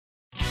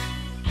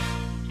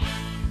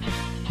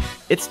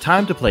It's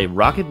time to play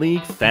Rocket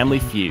League Family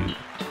Feud.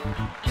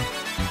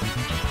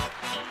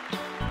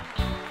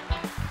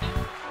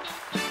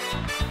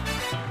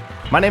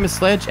 My name is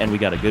Sledge, and we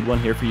got a good one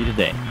here for you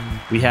today.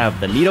 We have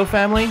the Neato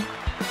family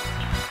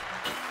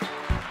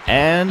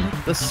and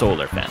the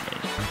Solar family.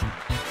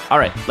 All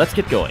right, let's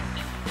get going.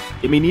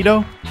 Give me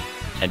Neato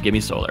and give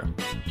me Solar.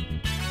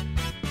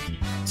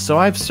 So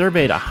I've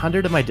surveyed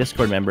 100 of my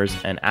Discord members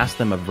and asked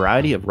them a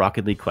variety of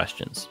Rocket League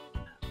questions.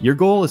 Your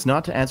goal is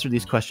not to answer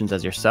these questions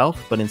as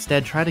yourself, but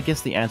instead try to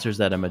guess the answers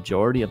that a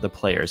majority of the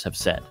players have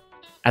said.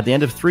 At the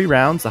end of 3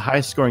 rounds, the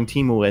highest scoring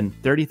team will win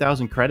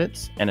 30,000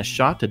 credits and a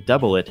shot to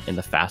double it in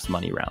the fast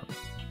money round.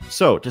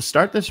 So to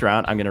start this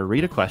round, I'm going to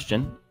read a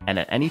question, and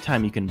at any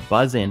time you can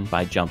buzz in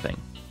by jumping.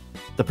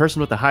 The person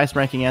with the highest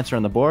ranking answer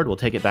on the board will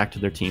take it back to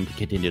their team to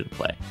continue to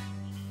play.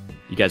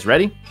 You guys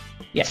ready?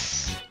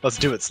 Yes. Let's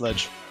do it,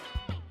 Sledge.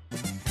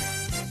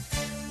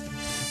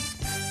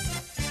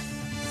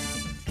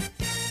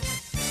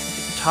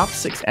 Top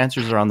 6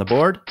 answers are on the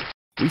board.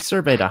 We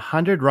surveyed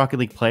 100 Rocket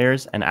League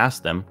players and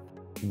asked them,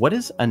 what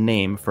is a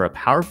name for a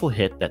powerful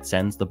hit that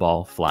sends the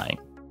ball flying?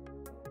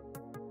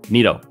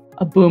 Neato.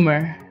 A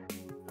boomer.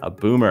 A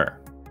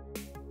boomer.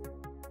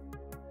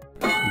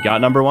 You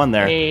got number 1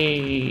 there.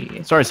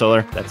 Hey. Sorry,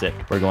 Solar. That's it.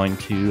 We're going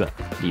to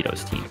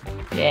Neato's team.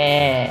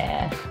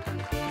 Yeah.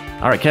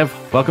 All right, Kev,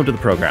 welcome to the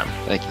program.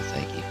 Thank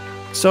you.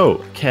 So,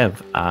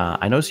 Kev,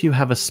 I notice you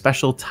have a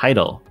special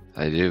title.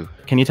 I do.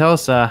 Can you tell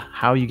us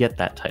how you get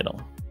that title?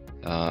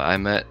 I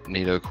met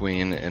Neato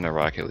Queen in a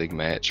Rocket League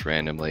match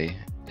randomly,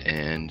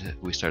 and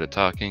we started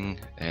talking,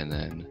 and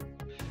then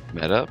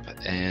met up,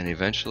 and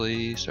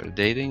eventually started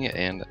dating,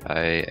 and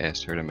I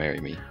asked her to marry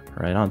me.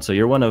 Right on. So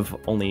you're one of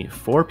only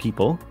 4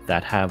 people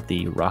that have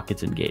the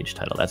Rockets Engaged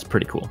title. That's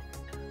pretty cool.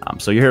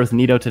 So you're here with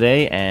Neato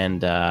today,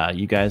 and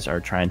you guys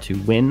are trying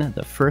to win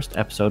the first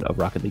episode of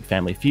Rocket League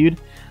Family Feud.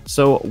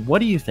 So what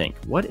do you think?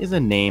 What is a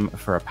name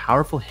for a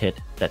powerful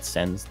hit that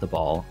sends the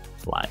ball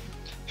flying?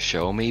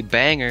 Show me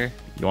banger.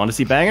 You want to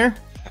see banger?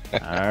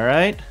 All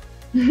right.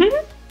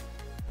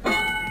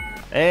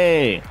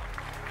 Hey,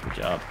 good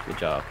job. Good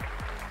job.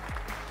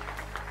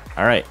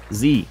 All right,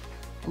 Z.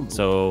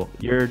 So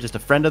you're just a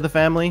friend of the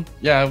family?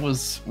 Yeah, I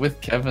was with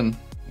Kevin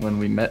when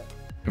we met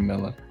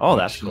Camilla. Oh,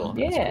 that's cool.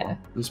 Yeah. That's cool.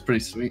 It was pretty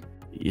sweet.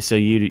 So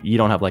you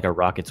don't have like a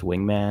Rockets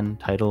wingman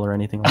title or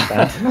anything like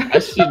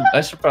that?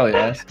 I should probably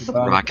ask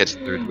about it. Rocket's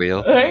third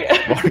wheel.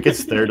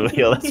 Rockets third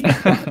wheel.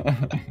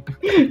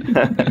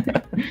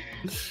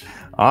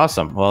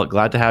 Awesome. Well,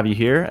 glad to have you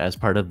here as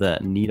part of the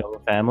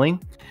Neato family.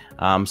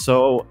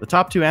 So the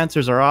top 2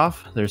 answers are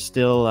off. There's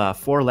still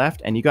 4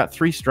 left, and you got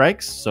 3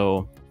 strikes,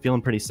 so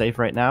feeling pretty safe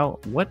right now.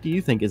 What do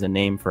you think is a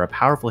name for a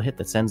powerful hit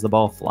that sends the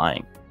ball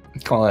flying?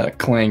 Call it a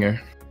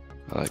clanger.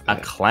 I like A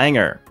that.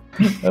 clanger.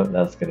 Oh,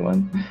 that's a good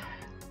one.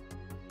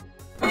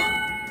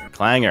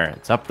 Clanger.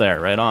 It's up there.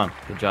 Right on.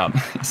 Good job.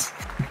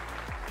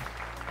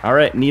 All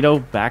right,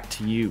 Neato, back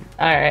to you.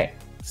 All right.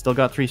 Still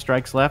got 3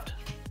 strikes left.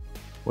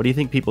 What do you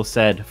think people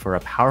said for a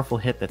powerful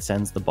hit that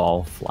sends the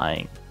ball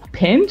flying? A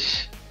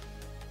pinch?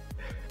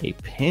 A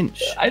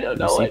pinch. I don't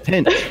know You it. see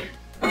pinch.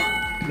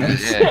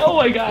 Yeah. Oh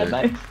my god,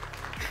 nice.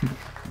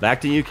 Back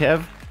to you,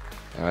 Kev.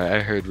 I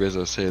heard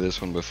Rizzo say this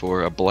one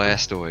before. A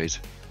blastoid.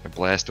 A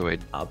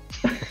blastoid. A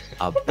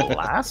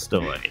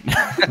blastoid.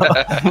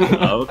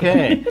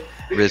 Okay.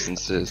 Risen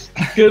says.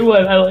 Good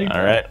one. I like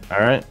All right. All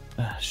right.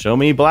 Show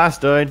me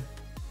blastoid.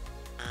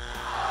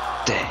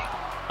 Dang.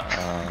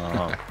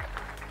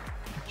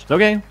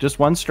 Okay. Just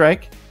 1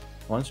 strike.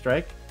 1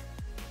 strike.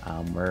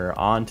 We're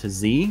on to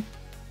Z.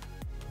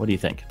 What do you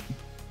think?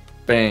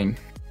 Bang.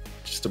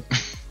 It's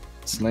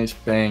a nice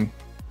bang.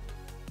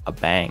 A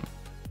bang.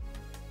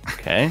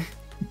 Okay.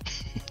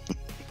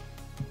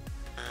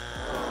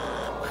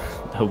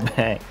 No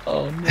bang.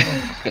 Oh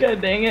no. God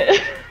dang it.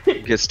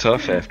 It gets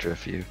tough after a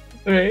few.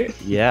 Right?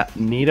 Yeah,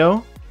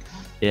 Neato.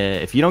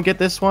 If you don't get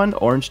this one,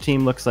 Orange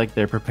team looks like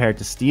they're prepared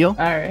to steal.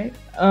 All right.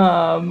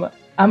 I'm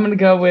gonna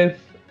go with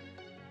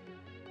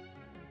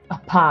a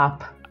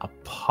pop. A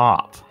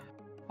pop.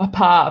 A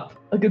pop.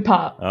 A good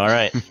pop. All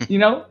right. You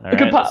know? All a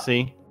good right. pop. Let's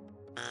see.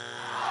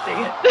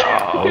 Dang it.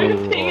 Oh,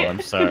 Dang it. I'm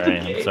sorry. It's okay,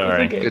 I'm it's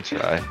sorry. okay. Good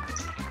try.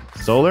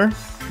 Solar,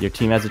 your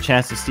team has a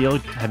chance to steal.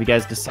 Have you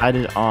guys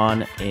decided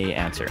on a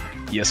answer?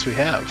 Yes, we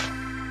have.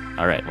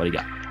 All right. What do you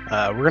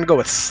got? We're going to go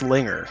with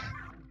Slinger.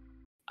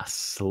 A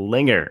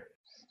slinger.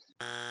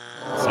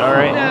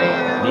 Sorry.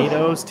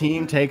 Neato's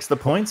team takes the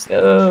points.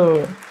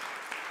 Oh.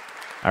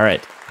 All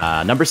right.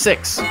 Number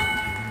 6.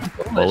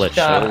 Bullet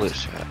shot. Bullet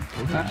shot.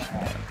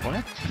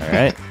 What? All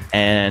right.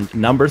 And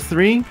number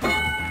 3.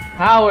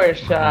 Power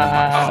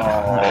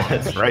shot. Oh,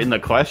 it's right in the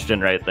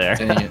question right there.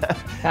 Dang it.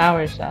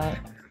 Power shot.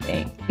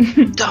 Dang.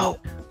 No.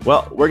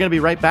 Well, we're going to be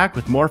right back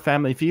with more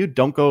Family Feud.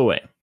 Don't go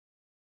away.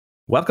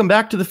 Welcome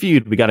back to the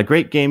Feud. We got a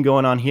great game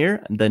going on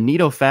here. The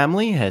Neato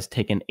family has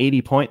taken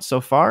 80 points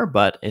so far,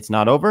 but it's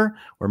not over.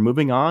 We're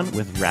moving on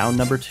with round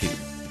number 2.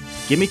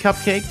 Gimme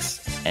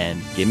cupcakes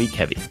and gimme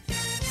Kevy.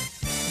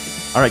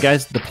 All right,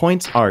 guys, the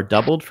points are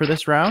doubled for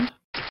this round,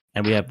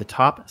 and we have the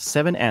top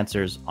 7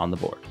 answers on the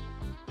board.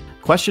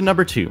 Question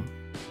number 2.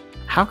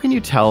 How can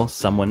you tell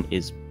someone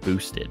is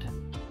boosted?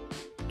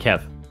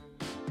 Kev.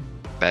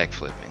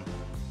 Backflipping.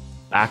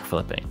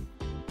 Backflipping.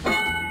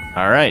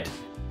 All right.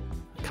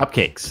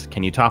 Cupcakes.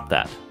 Can you top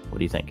that? What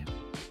do you think?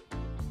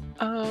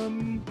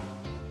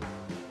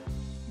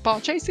 Ball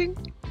chasing?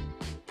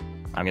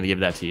 I'm going to give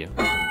that to you.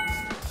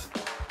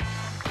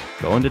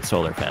 Going to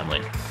Solar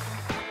Family.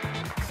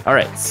 All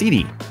right.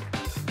 CD.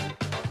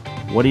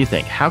 What do you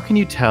think? How can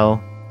you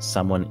tell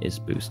someone is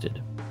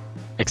boosted?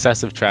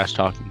 Excessive trash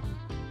talking.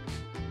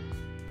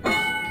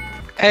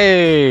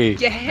 Hey!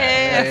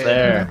 Yeah.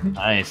 There.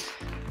 Nice.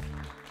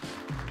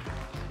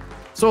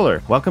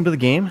 Solar, welcome to the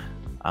game.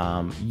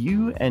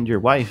 You and your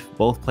wife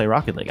both play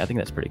Rocket League. I think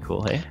that's pretty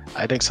cool, hey?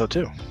 I think so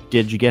too.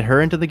 Did you get her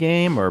into the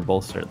game, or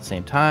both start at the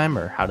same time,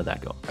 or how did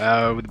that go?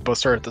 We both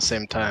started at the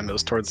same time. It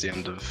was towards the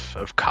end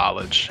of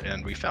college,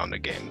 and we found a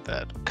game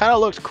that kind of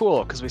looked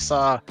cool because we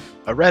saw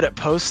a Reddit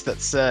post that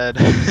said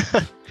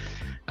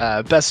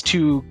best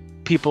 2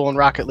 people in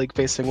Rocket League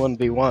facing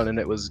 1v1, and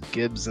it was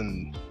Gibbs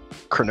and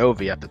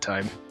Kronovi at the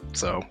time.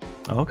 So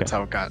Okay. that's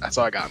how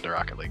I got into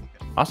Rocket League.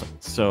 Awesome.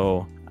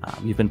 So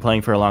you've been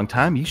playing for a long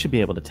time. You should be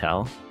able to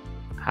tell.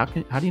 How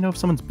do you know if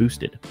someone's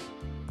boosted?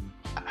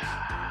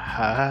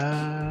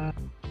 I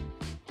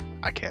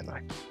can't.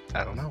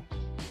 I don't know.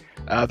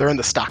 They're in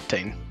the stock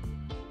team.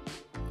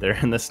 They're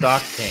in the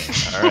stock team.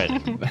 All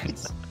right.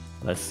 Nice.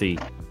 Let's see.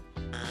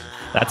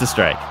 That's a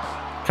strike.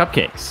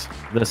 Cupcakes.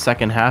 The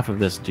second half of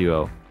this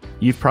duo.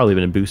 You've probably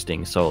been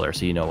boosting Solar,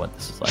 so you know what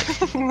this is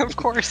like. Of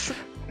course.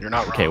 You're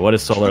not wrong. Okay, what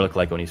does Solar look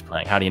like when he's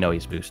playing? How do you know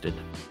he's boosted?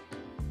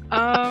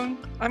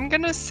 I'm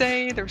gonna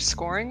say they're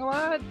scoring a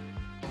lot.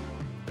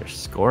 They're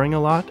scoring a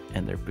lot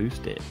and they're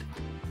boosted.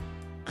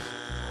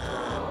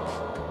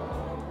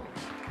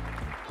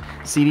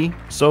 CD,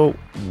 so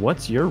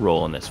what's your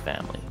role in this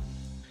family?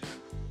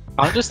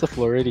 I'm just the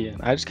Floridian.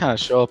 I just kind of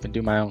show up and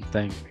do my own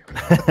thing.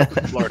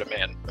 Florida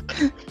man.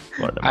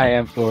 Florida I man.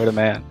 am Florida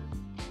man.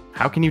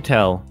 How can you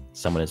tell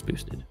someone is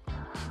boosted?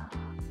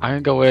 I'm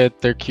gonna go with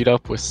they're queued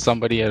up with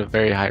somebody at a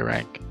very high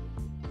rank.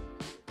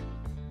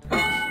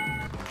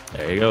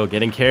 There you go,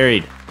 getting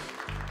carried.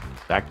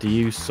 Back to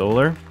you,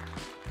 Solar.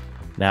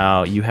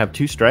 Now, you have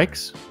 2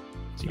 strikes,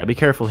 so you gotta be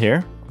careful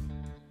here.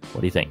 What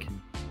do you think?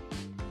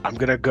 I'm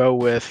gonna go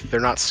with they're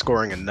not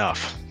scoring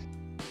enough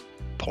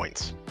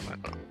points. I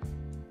don't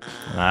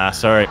know.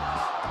 Sorry.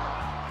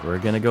 We're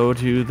gonna go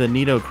to the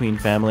Neato Queen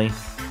family.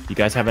 You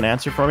guys have an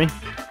answer for me?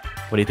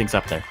 What do you think's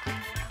up there?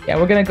 Yeah,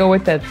 we're gonna go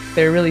with that.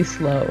 They're really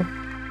slow.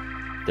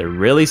 They're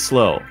really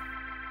slow.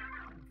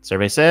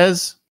 Survey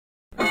says...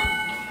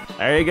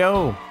 There you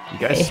go. You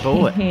guys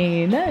stole it.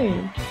 Hey,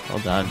 nice. Well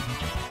done.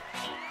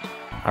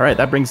 All right,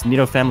 that brings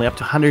Neato family up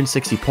to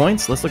 160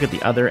 points. Let's look at the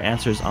other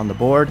answers on the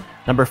board.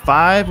 Number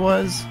 5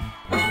 was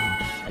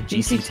a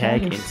GC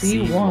tag in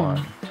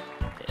C1.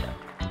 Yeah.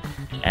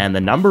 And the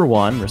number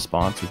 1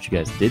 response, which you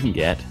guys didn't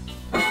get,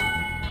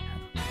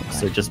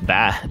 so just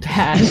bad.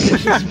 Bad.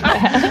 It's just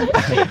bad.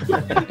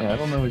 Yeah, I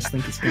don't always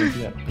think it's going to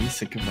be that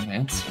basic of an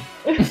answer.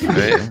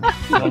 Right?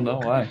 I don't know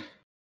why.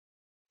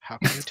 How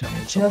can you tell?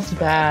 Just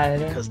bad.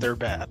 Because they're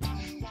bad.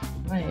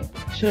 Right.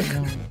 Should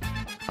have known.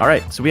 All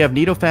right, so we have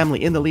Neato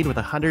family in the lead with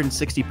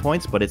 160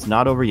 points, but it's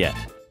not over yet.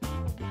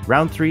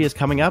 Round 3 is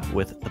coming up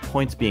with the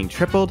points being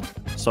tripled.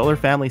 Solar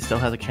family still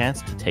has a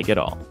chance to take it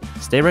all.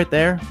 Stay right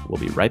there. We'll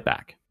be right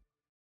back.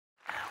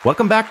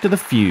 Welcome back to the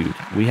Feud.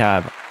 We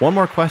have one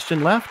more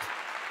question left.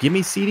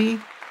 Gimme CD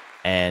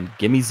and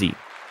gimme Z.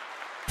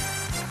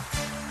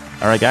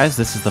 All right, guys,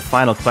 this is the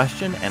final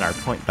question, and our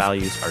point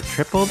values are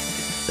tripled.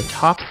 The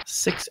top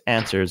 6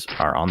 answers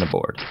are on the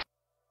board.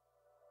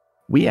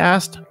 We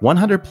asked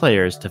 100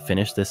 players to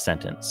finish this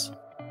sentence.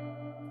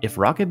 If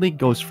Rocket League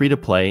goes free to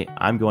play,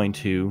 I'm going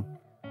to...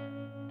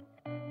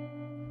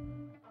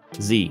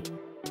 Z.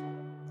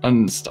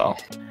 Uninstall.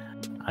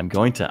 I'm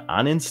going to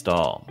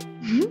uninstall.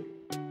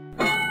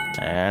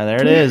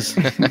 There it is.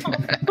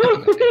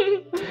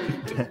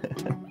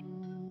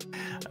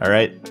 All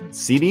right,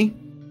 CD?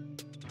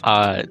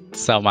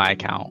 Sell my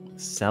account.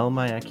 Sell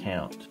my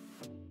account.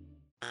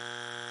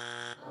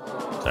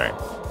 Sorry.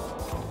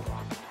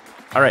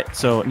 All right,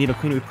 so Neato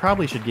Queen, we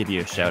probably should give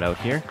you a shout out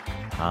here.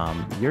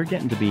 You're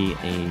getting to be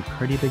a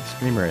pretty big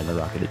streamer in the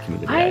Rocket League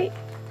community.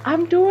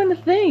 I'm doing the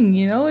thing,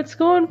 you know, it's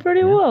going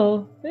pretty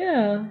well.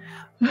 Yeah.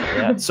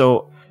 Yeah.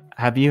 So,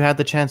 have you had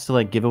the chance to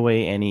like give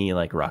away any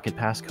like Rocket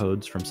Pass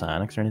codes from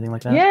Psyonix or anything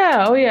like that?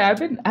 Yeah. Oh yeah.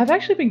 I've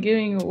actually been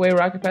giving away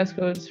Rocket Pass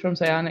codes from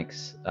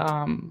Psyonix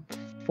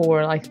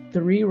for like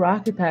 3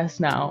 Rocket Pass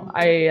now.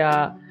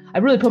 I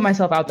really put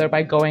myself out there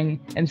by going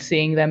and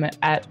seeing them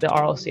at the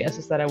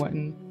RLCSs that I went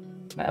and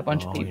met a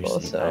bunch of people.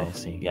 So I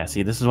see. Yeah,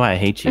 see, this is why I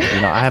hate you.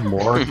 I have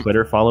more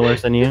Twitter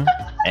followers than you,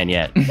 and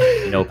yet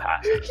no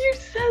passes. you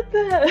said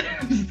that.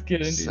 I'm just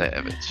kidding, dude.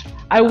 Savage.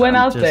 I went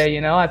I'm out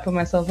there, I put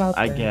myself out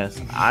there. I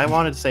guess I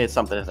wanted to say it's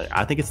something.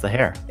 I think it's the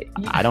hair.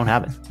 I don't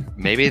have it.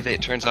 Maybe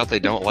it turns out they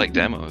don't like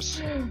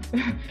demos.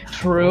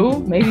 True.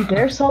 Maybe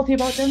they're salty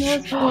about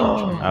demos.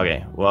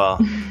 Okay, well,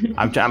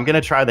 I'm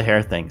gonna try the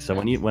hair thing. So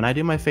when I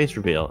do my face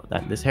reveal,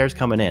 this hair's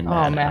coming in.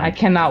 Oh man, I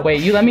cannot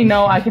wait. You let me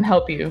know. I can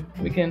help you.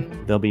 We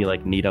can. They'll be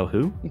like Neato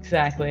who?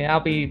 Exactly. I'll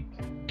be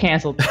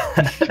canceled.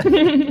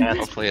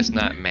 Hopefully it's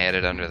not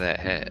matted under that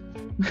hat.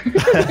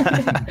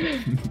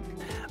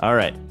 All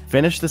right,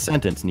 finish the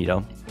sentence,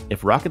 Neato.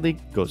 If Rocket League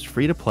goes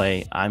free to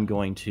play, I'm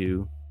going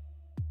to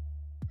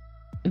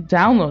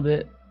download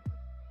it.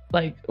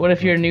 Like, what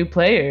if you're a new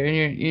player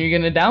and you're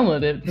gonna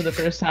download it for the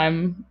first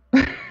time?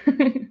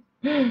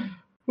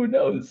 Who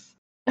knows?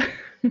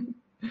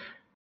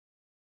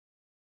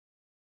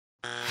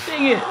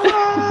 Dang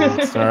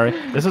it! Sorry,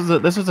 this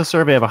was a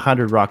survey of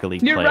 100 Rocket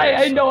League You're players.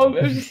 right. I know.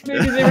 It was just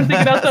maybe they were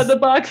thinking outside the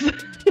box.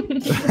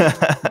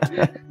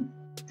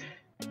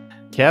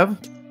 Kev,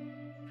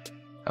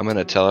 I'm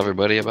gonna tell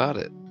everybody about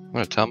it. I'm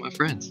gonna tell my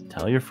friends.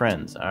 tell your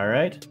friends. All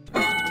right.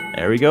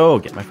 There we go.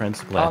 Get my friends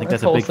to play. Oh, I think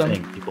that's that's a big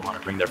wholesome. thing. People want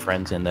to bring their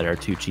friends in that are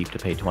too cheap to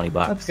pay $20.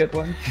 That's a good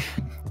one.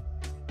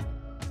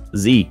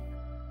 Z,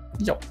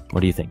 Yo,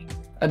 what do you think?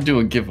 I'd do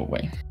a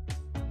giveaway.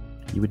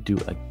 You would do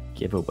a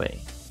giveaway.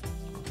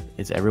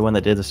 Is everyone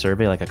that did the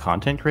survey like a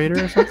content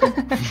creator or something?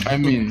 I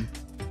mean,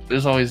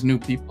 there's always new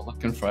people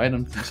looking for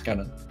items. You just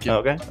gotta get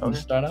Okay, what you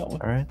start out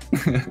with. All right.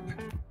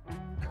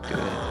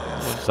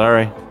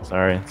 Sorry.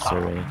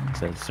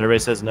 Survey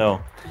says no.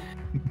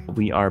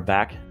 We are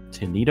back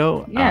to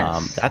Neato.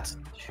 Yes. That's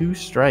 2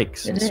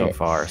 strikes It so is.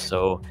 far.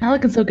 So Not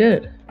looking so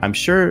good. I'm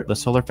sure the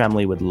Solar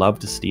family would love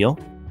to steal.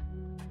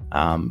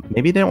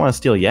 Maybe they don't want to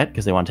steal yet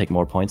because they want to take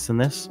more points than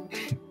this.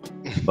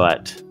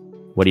 But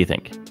what do you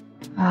think?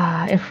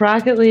 If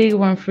Rocket League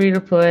went free to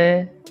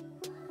play,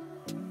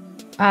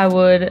 I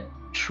would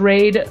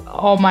trade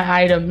all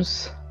my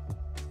items.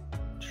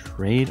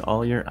 Trade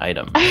all your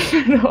items.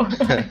 No,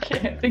 I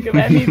can't think of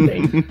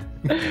anything.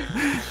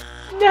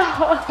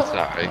 No.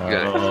 Sorry,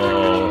 good.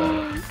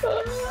 Oh,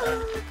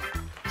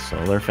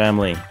 Solar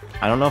family.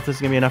 I don't know if this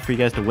is going to be enough for you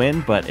guys to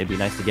win, but it'd be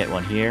nice to get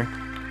one here.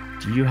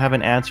 Do you have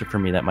an answer for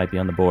me that might be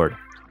on the board?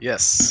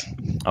 Yes,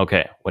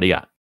 Okay, what do you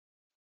got?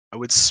 I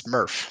would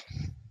Smurf.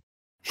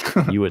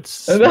 You would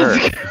That's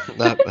smurf.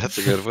 That's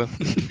a good one.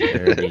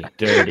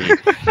 Dirty.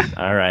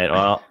 All right,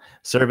 well,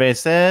 survey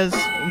says...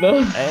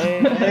 No.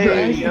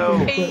 Hey, yo.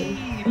 Hey.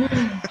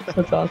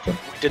 That's awesome.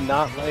 Did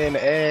not lay an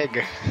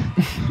egg.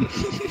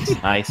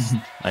 Nice.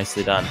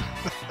 Nicely done.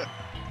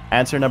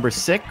 Answer number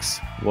 6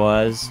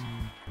 was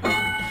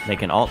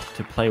make an alt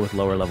to play with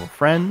lower level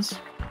friends.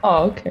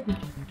 Oh, okay.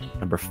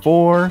 Number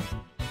 4,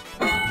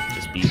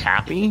 just be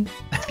happy.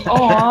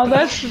 Oh,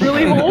 that's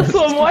really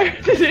wholesome. Why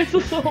are they so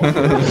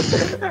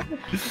wholesome?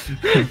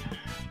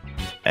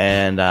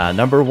 And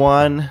number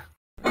 1,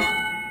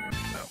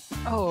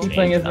 Oh, He's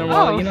playing as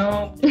Oh.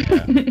 normal,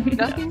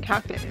 nothing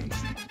happens.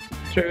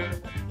 True.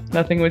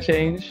 Nothing would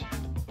change.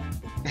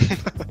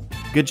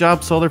 good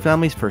job, Solar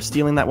Families, for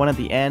stealing that one at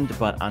the end,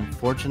 but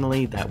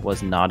unfortunately, that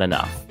was not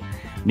enough.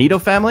 Neato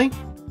family,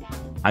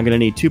 I'm going to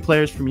need 2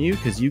 players from you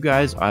because you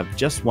guys have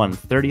just won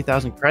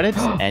 30,000 credits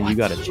and you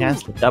got a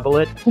chance to double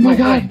it Oh my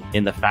god.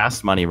 in the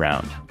fast money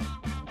round.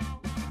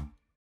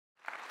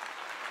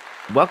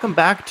 Welcome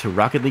back to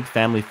Rocket League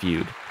Family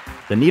Feud.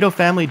 The Neato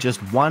family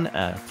just won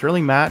a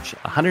thrilling match,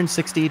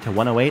 160 to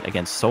 108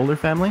 against Solar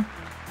family,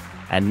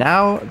 and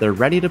now they're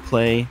ready to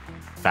play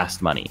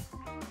fast money.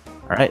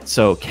 All right,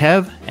 so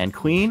Kev and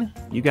Queen,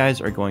 you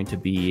guys are going to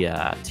be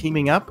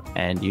teaming up,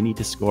 and you need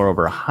to score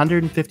over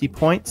 150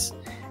 points,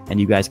 and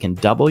you guys can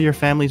double your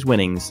family's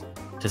winnings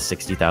to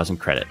 60,000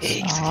 credits.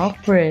 Oh,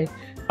 frick.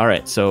 All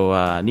right, so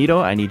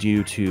Neato, I need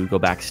you to go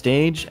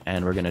backstage,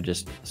 and we're gonna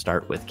just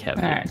start with Kev.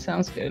 All right,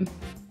 sounds good.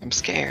 I'm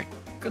scared.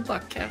 Good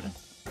luck, Kevin.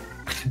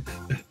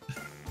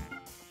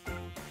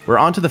 We're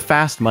on to the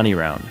fast money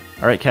round.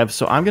 All right, Kev,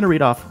 so I'm gonna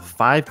read off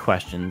 5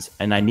 questions,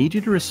 and I need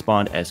you to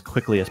respond as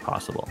quickly as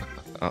possible.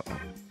 Uh-oh.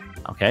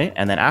 Okay,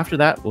 and then after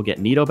that, we'll get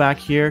Neato back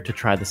here to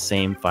try the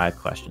same 5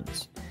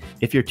 questions.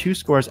 If your 2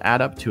 scores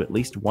add up to at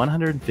least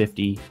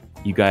 150,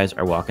 you guys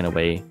are walking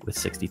away with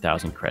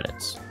 60,000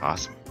 credits.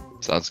 Awesome.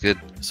 Sounds good.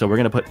 So we're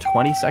going to put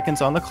 20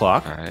 seconds on the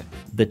clock. All right.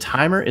 The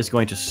timer is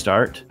going to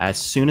start as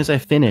soon as I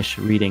finish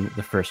reading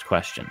the first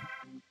question.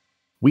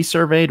 We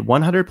surveyed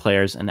 100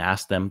 players and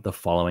asked them the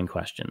following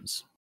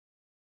questions.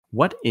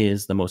 What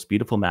is the most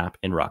beautiful map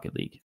in Rocket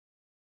League?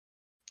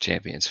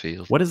 Champions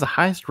Field. What is the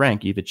highest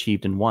rank you've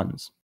achieved in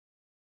ones?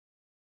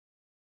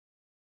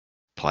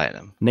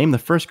 Platinum. Name the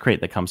first crate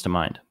that comes to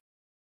mind.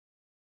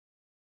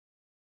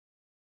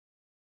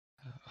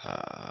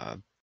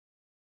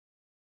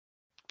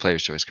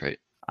 Player's Choice Crate.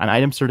 An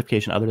item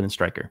certification other than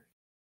Striker.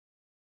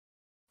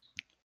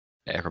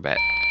 Acrobat.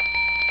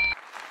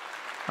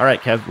 All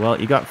right, Kev. Well,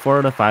 you got 4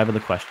 out of 5 of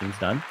the questions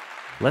done.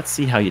 Let's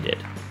see how you did.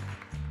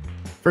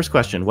 First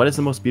question, what is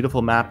the most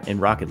beautiful map in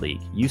Rocket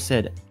League? You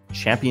said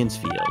Champions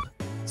Field.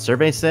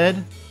 Survey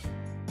said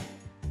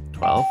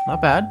 12.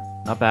 Not bad.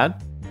 Not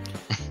bad.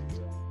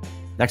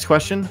 Next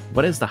question,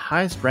 what is the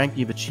highest rank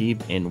you've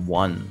achieved in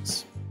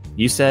ones?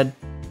 You said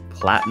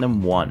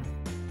Platinum 1.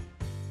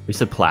 We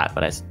said plat,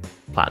 but I said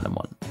Platinum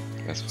 1.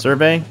 That's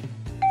Survey,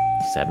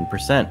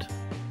 7%.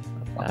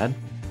 Not bad.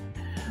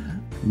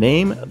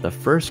 Name the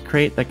first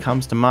crate that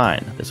comes to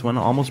mind. This one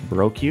almost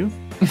broke you,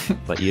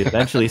 but you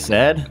eventually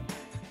said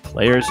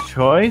Player's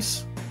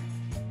Choice.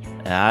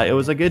 It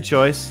was a good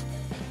choice.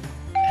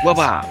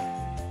 Wabba!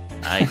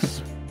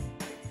 Nice.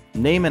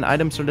 Name an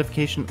item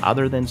certification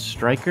other than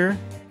Striker.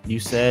 You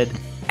said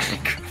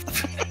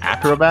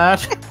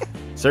Acrobat.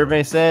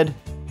 Survey said.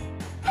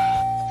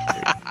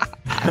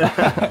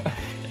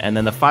 And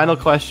then the final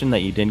question that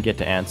you didn't get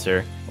to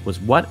answer was,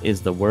 what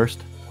is the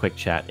worst quick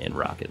chat in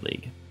Rocket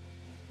League?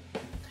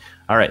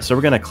 All right, so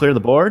we're going to clear the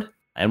board,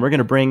 and we're going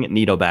to bring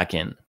Neato back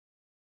in.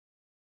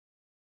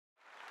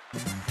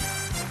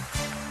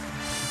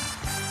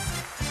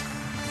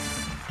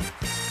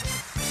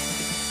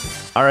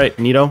 All right,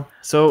 Neato.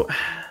 So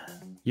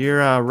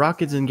your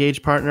Rockets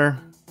Engaged partner,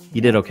 he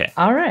did okay.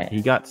 All right.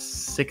 He got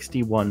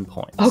 61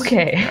 points.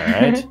 Okay.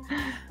 All right.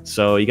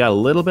 So you got a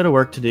little bit of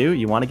work to do.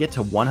 You want to get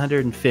to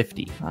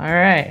 150. All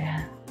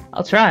right.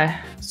 I'll try.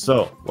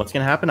 So what's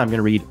going to happen? I'm going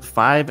to read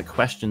 5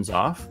 questions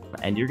off,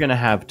 and you're going to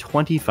have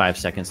 25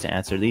 seconds to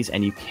answer these,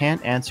 and you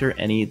can't answer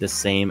any the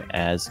same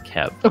as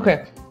Kev.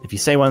 Okay. If you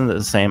say one that's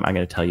the same, I'm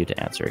going to tell you to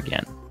answer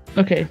again.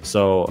 Okay.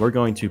 So we're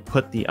going to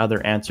put the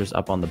other answers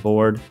up on the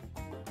board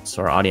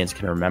so our audience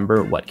can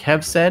remember what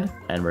Kev said,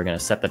 and we're going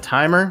to set the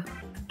timer.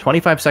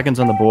 25 seconds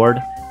on the board.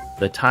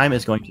 The time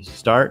is going to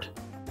start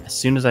as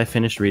soon as I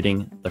finish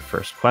reading the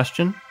first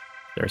question.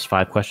 There's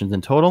 5 questions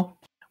in total.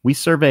 We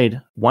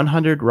surveyed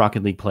 100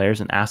 Rocket League players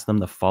and asked them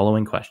the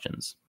following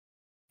questions.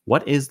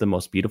 What is the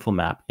most beautiful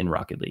map in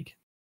Rocket League?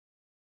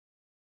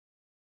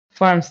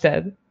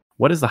 Farmstead.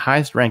 What is the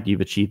highest rank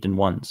you've achieved in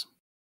ones?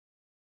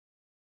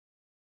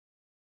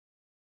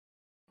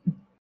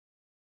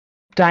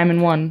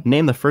 Diamond 1.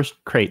 Name the first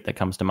crate that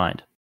comes to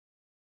mind.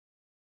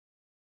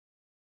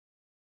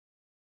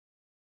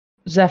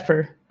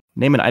 Zephyr.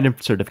 Name an item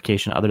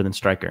certification other than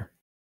Striker.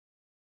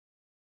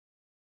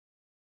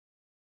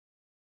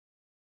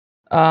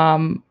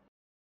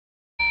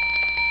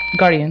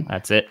 Guardian.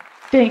 That's it.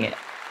 Dang it.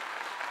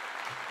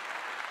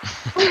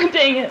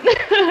 Dang it.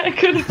 I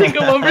couldn't think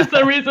of one for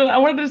some reason. I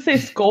wanted to say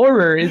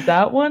scorer. Is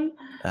that one?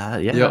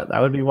 Yeah, that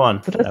would be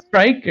one. But that's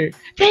striker.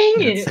 Dang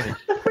it.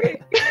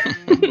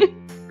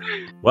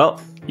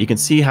 Well, you can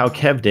see how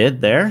Kev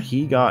did there.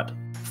 He got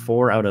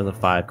 4 out of the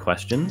 5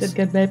 questions. Did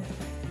good, babe.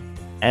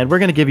 And we're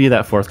going to give you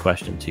that 4th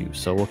question too,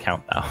 so we'll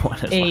count that one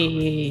as well.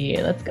 Hey,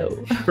 let's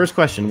go. First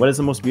question, what is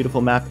the most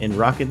beautiful map in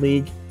Rocket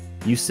League?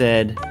 You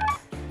said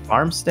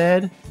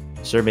Farmstead.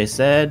 Survey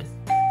said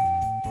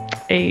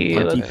Hey,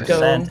 let's 20%,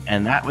 go.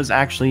 and that was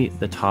actually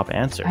the top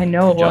answer. I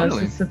know it Good job.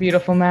 was. It's a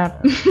beautiful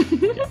map.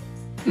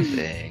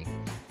 Dang.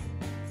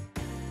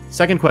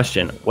 Second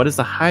question, what is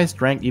the highest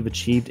rank you've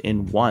achieved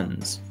in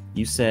ones?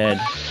 You said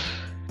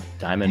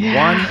Diamond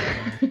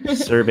 1.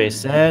 Survey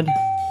said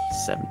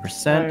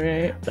 7%. All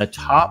right. The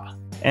top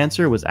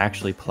answer was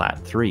actually Plat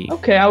 3.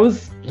 Okay, I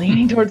was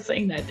leaning towards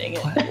saying that, dang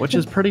it. Which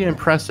is pretty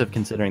impressive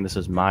considering this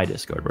is my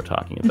Discord we're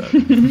talking about.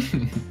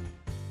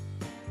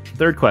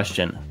 Third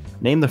question.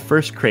 Name the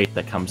first crate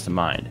that comes to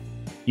mind.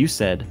 You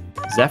said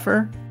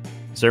Zephyr.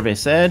 Survey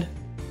said...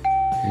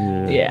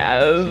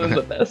 Yeah, this was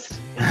the best.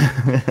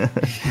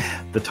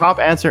 The top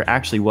answer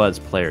actually was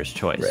Player's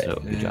Choice. Right. So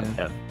good job,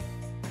 Kev.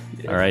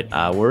 All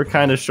right, we're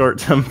kind of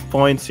short some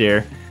points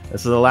here.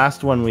 This is the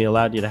last one we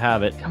allowed you to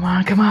have it. Come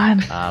on, come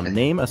on.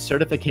 Name a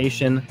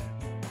certification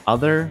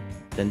other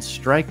than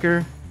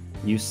Striker.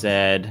 You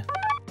said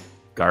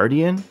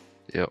Guardian.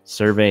 Yep.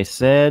 Survey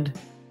said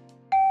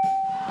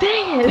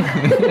Dang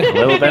it. a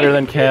little better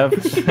than Kev.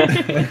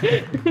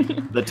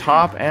 The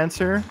top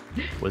answer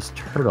was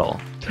Turtle.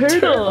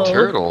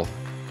 Turtle.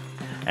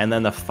 And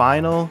then the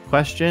final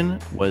question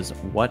was,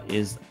 what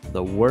is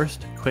the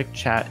worst quick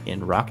chat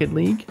in Rocket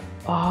League?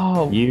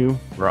 Oh, You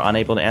were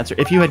unable to answer.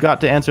 If you had got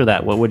to answer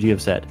that, what would you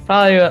have said?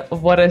 probably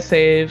what a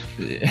save.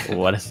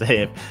 What a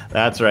save.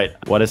 That's right.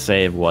 What a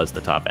save was the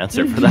top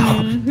answer for that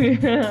one.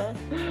 Yeah.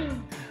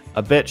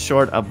 A bit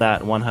short of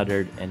that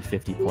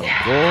 150 point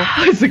goal.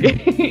 It's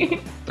okay.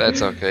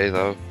 That's okay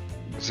though.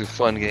 It's a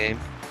fun game.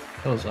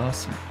 That was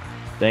awesome.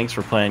 Thanks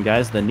for playing,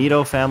 guys. The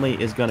Neato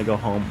family is going to go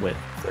home with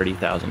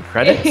 30,000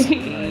 credits,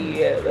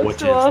 Yeah, that's which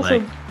so is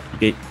awesome.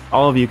 like,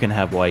 all of you can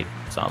have white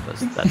Zambas.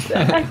 That's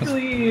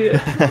Exactly.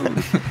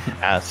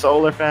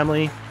 Solar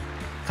family,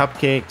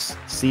 Cupcakes,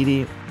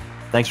 CD.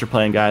 Thanks for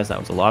playing, guys. That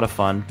was a lot of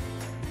fun.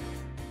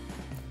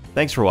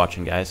 Thanks for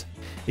watching, guys.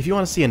 If you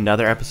want to see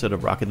another episode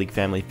of Rocket League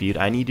Family Feud,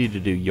 I need you to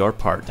do your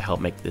part to help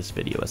make this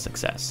video a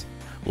success.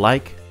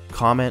 Like,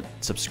 comment,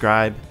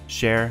 subscribe,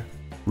 share,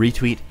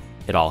 retweet,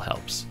 it all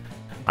helps.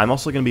 I'm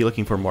also going to be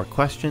looking for more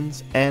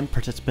questions and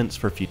participants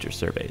for future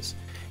surveys.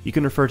 You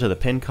can refer to the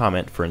pinned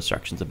comment for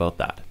instructions about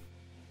that.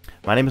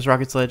 My name is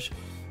Rocket Sledge.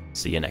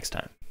 See you next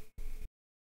time.